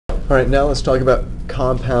All right, now let's talk about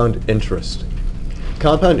compound interest.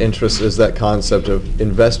 Compound interest is that concept of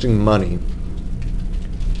investing money.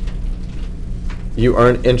 You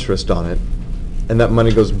earn interest on it, and that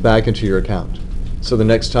money goes back into your account. So the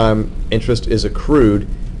next time interest is accrued,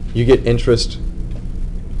 you get interest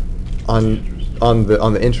on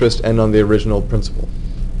the interest and on the original principal.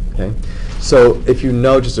 Okay, so if you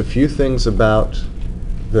know just a few things about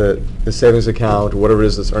the savings account, or whatever it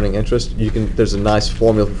is that's earning interest, there's a nice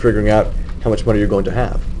formula for figuring out how much money you're going to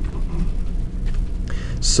have.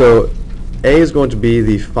 So A is going to be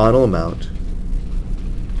the final amount.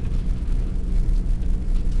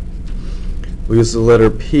 We use the letter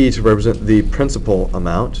P to represent the principal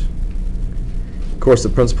amount. Of course, the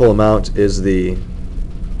principal amount is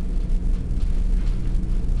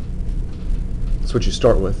that's what you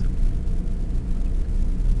start with.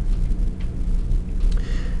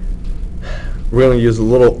 We're going to use a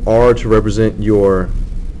little r to represent your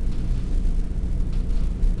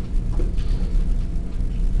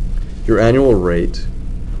annual rate.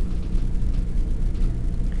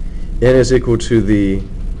 N is equal to the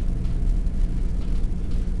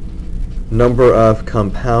number of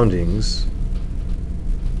compoundings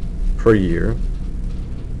per year.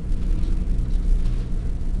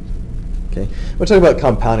 Okay, we're talking about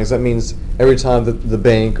compoundings. That means every time that the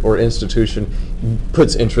bank or institution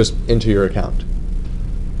puts interest into your account.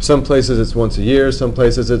 Some places it's once a year, some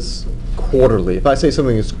places it's quarterly. If I say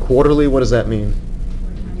something is quarterly, what does that mean?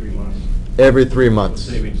 Every 3 months.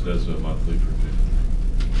 Savings does monthly for me.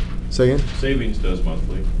 Say again? Savings does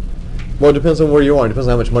monthly. Well, it depends on where you are. It depends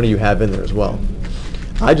on how much money you have in there as well.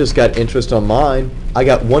 I just got interest on mine. I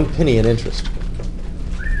got 1 penny in interest.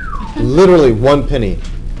 Literally 1 penny.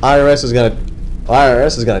 IRS is gonna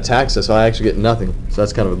tax us, so I actually get nothing. So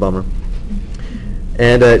that's kind of a bummer.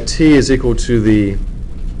 And T is equal to the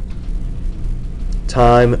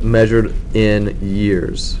time measured in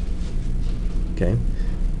years. Okay.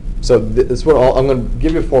 So that's what I'm going to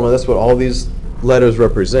give you a formula. That's what all these letters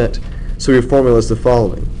represent. So your formula is the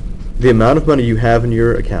following: the amount of money you have in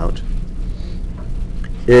your account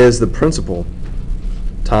is the principal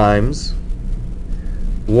times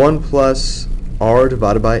 1 plus r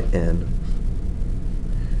divided by n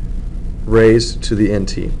raised to the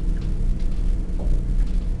nt.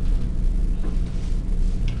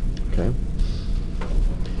 Okay.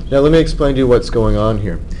 Now let me explain to you what's going on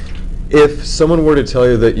here. If someone were to tell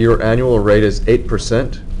you that your annual rate is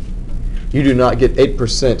 8%, you do not get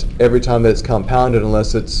 8% every time that it's compounded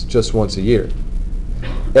unless it's just once a year.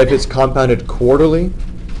 If it's compounded quarterly,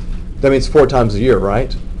 that means 4 times a year,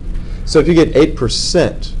 right? So if you get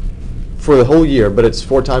 8% for the whole year, but it's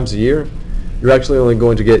 4 times a year, you're actually only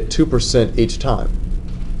going to get 2% each time.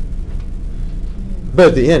 But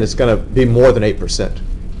at the end, it's going to be more than 8%.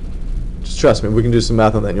 Just trust me, we can do some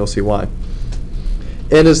math on that and you'll see why.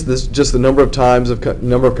 N is just the number of times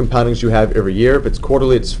number of compoundings you have every year. If it's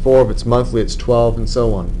quarterly, it's 4. If it's monthly, it's 12, and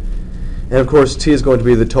so on. And of course, T is going to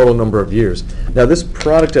be the total number of years. Now this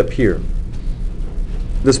product up here,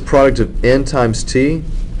 this product of N times T,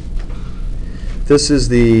 this is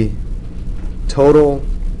the total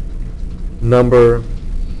number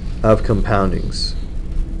of compoundings.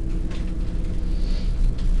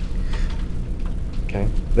 Okay,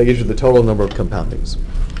 that gives you the total number of compoundings.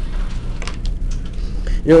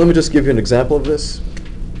 You know, let me just give you an example of this.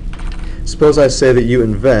 Suppose I say that you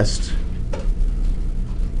invest,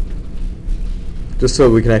 just so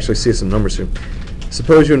we can actually see some numbers here.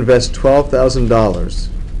 Suppose you invest $12,000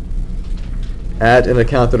 at an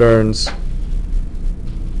account that earns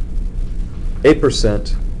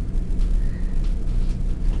 8%.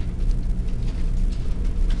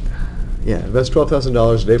 Yeah, invest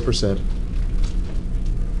 $12,000 at 8%.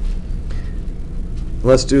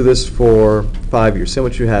 Let's do this for 5 years. See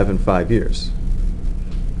what you have in 5 years.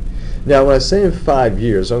 Now, when I say in 5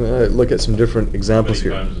 years, I'm going to look at some different examples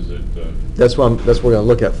here. How many times is it? That's what we're going to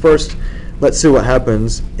look at. First, let's see what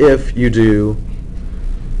happens if you do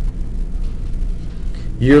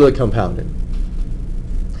yearly compounding.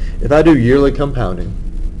 If I do yearly compounding,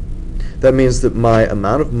 that means that my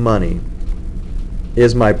amount of money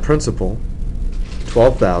is my principal,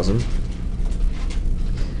 $12,000,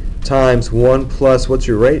 times 1 plus, what's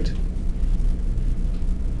your rate?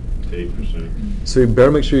 8%. So you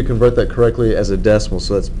better make sure you convert that correctly as a decimal.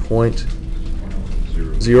 So that's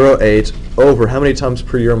 0.08 over, how many times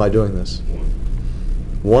per year am I doing this? 1.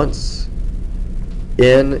 Once.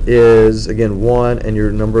 N is, again, 1, and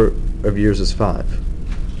your number of years is 5.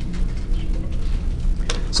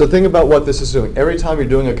 So think about what this is doing. Every time you're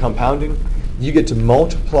doing a compounding, you get to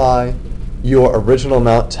multiply your original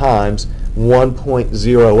amount times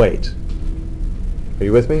 1.08. Are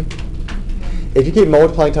you with me? If you keep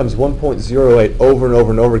multiplying times 1.08 over and over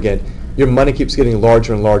and over again, your money keeps getting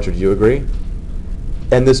larger and larger. Do you agree?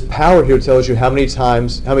 And this power here tells you how many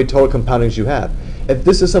total compoundings you have. If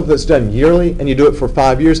this is something that's done yearly and you do it for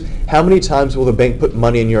 5 years, how many times will the bank put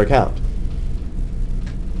money in your account?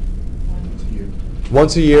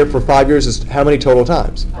 Once a year for 5 years is how many total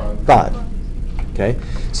times? 5. Okay,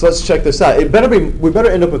 so let's check this out. We better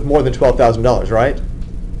end up with more than $12,000, right?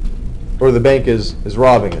 Or the bank is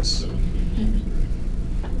robbing us.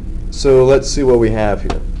 So let's see what we have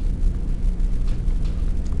here.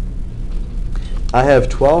 I have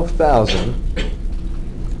 12,000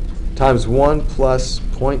 times 1 plus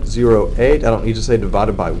 0.08. I don't need to say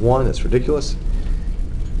divided by 1. That's ridiculous.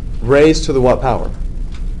 Raised to the what power?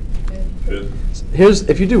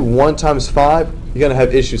 If you do 1 times 5, you're going to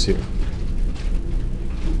have issues here.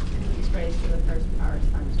 It's raised to the first power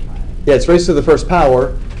times 5. Yeah, it's raised to the first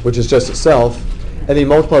power, which is just itself, and then you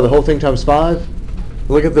multiply the whole thing times 5.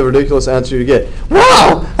 Look at the ridiculous answer you get.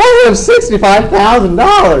 Wow! I have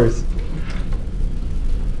 $65,000!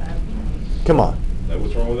 Come on.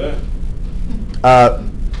 What's wrong with that?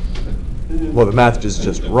 Well, the math is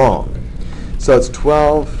just wrong. So it's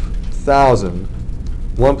 12,000,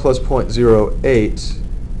 1 plus 0.08,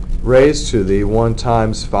 raised to the 1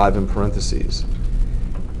 times 5 in parentheses.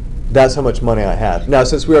 That's how much money I have. Now,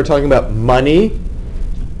 since we are talking about money,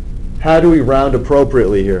 how do we round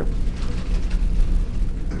appropriately here?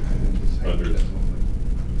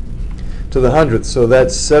 To the hundredth. So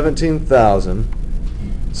that's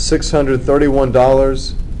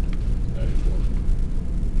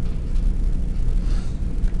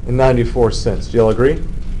 $17,631.94. Do y'all agree?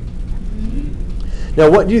 Now,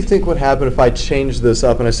 what do you think would happen if I change this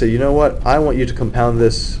up and I say, you know what, I want you to compound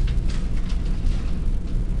this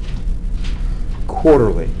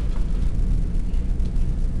quarterly.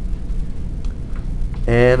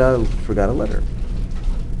 And I forgot a letter.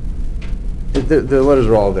 The letters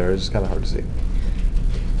are all there. It's just kind of hard to see.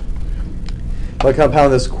 If I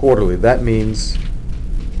compound this quarterly, that means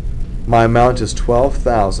my amount is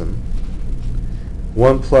 12,000.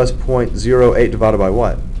 1 plus 0.08 divided by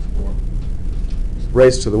what? 4.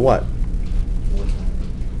 Raised to the what? 4 times.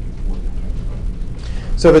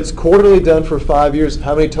 So if it's quarterly done for 5 years,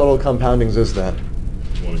 how many total compoundings is that?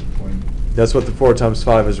 20. That's what the 4 times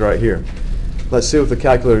 5 is right here. Let's see what the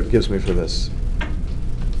calculator gives me for this.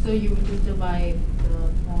 So you would just divide the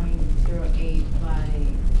 0.08 by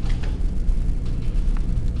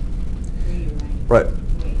 3, right? Right.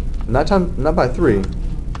 Wait. Not by 3.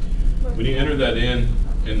 When you enter that in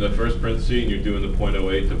the first parenthesis and you're doing the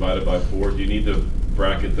 0.08 divided by 4, do you need to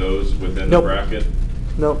bracket those within Nope. the bracket?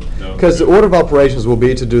 No. No. Because the order of operations will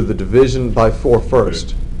be to do the division by 4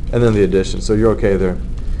 first, and then the addition. So you're okay there.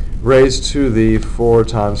 Raised to the 4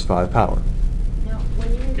 times 5 power. Now,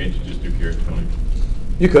 when you Can't you just do carrot 20?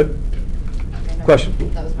 You could. Okay, no, Question.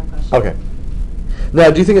 That was my question. Okay.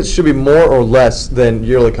 Now, do you think it should be more or less than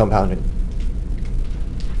yearly compounding?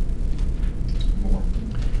 More.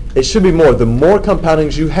 It should be more. The more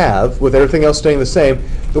compoundings you have, with everything else staying the same,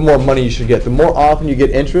 the more money you should get. The more often you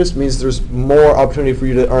get interest means there's more opportunity for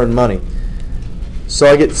you to earn money. So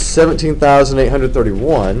I get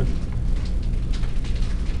 17,831.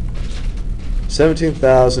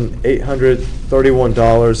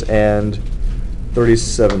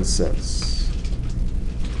 $17,831.37.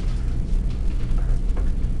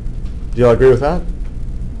 Do y'all agree with that?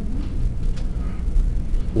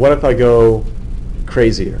 What if I go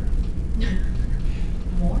crazier?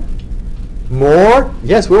 More? More?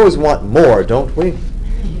 Yes, we always want more, don't we?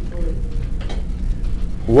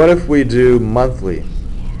 What if we do monthly?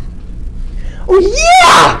 Oh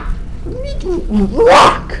yeah!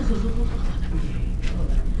 Rock!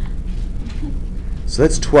 So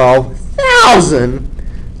that's 12,000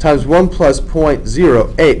 times 1 plus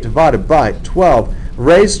 0.08 divided by 12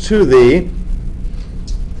 raised to the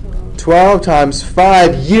 12 times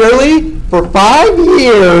 5 yearly for 5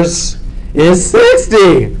 years is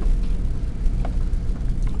 60.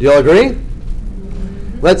 Y'all agree?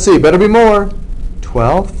 Let's see, better be more.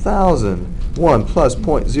 12,000. 1 plus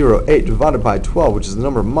 0.08 divided by 12, which is the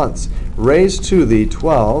number of months, raised to the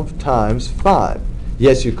 12 times 5.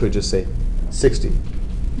 Yes, you could just say 60.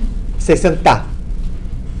 60.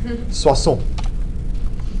 60.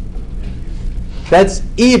 That's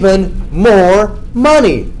even more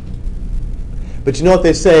money. But you know what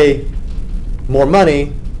they say, more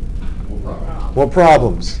money, more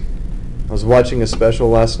problems. I was watching a special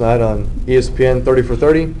last night on ESPN 30 for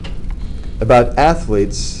 30 about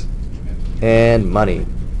athletes and money.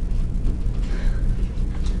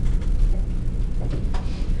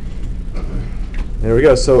 There we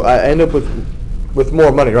go. So I end up with With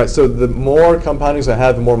more money, right? So the more compoundings I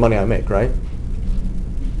have, the more money I make, right?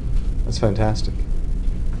 That's fantastic.